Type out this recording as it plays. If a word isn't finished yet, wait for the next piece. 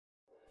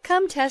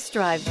Come test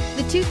drive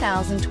the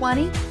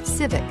 2020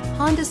 Civic,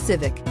 Honda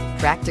Civic.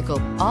 Practical,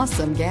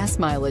 awesome gas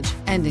mileage,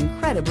 and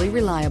incredibly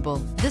reliable.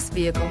 This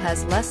vehicle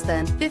has less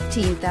than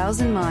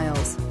 15,000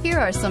 miles. Here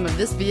are some of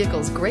this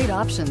vehicle's great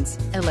options: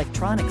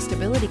 electronic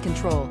stability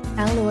control,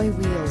 alloy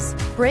wheels,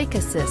 brake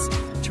assist,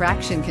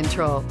 traction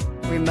control,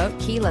 remote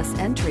keyless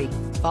entry,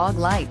 fog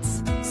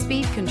lights,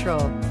 speed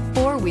control,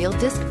 four-wheel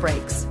disc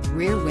brakes,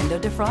 rear window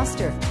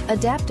defroster,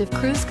 adaptive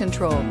cruise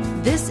control.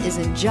 This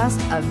isn't just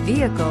a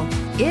vehicle,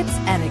 it's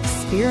an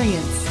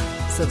experience.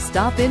 So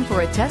stop in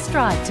for a test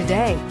drive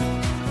today.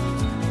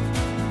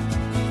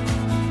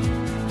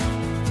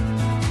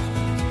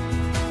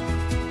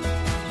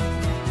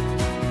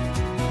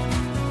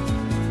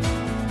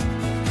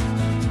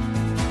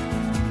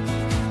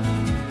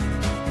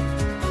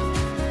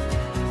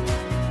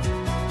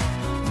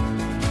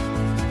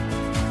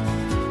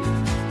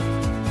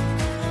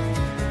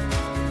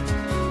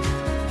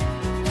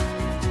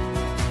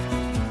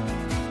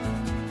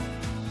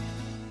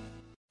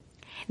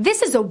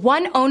 This is a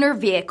one-owner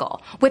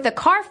vehicle with a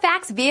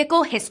Carfax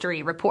Vehicle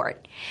History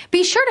Report.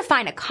 Be sure to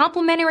find a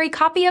complimentary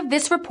copy of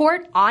this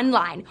report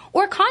online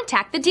or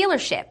contact the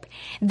dealership.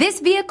 This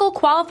vehicle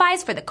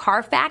qualifies for the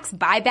Carfax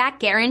Buyback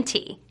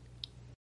Guarantee.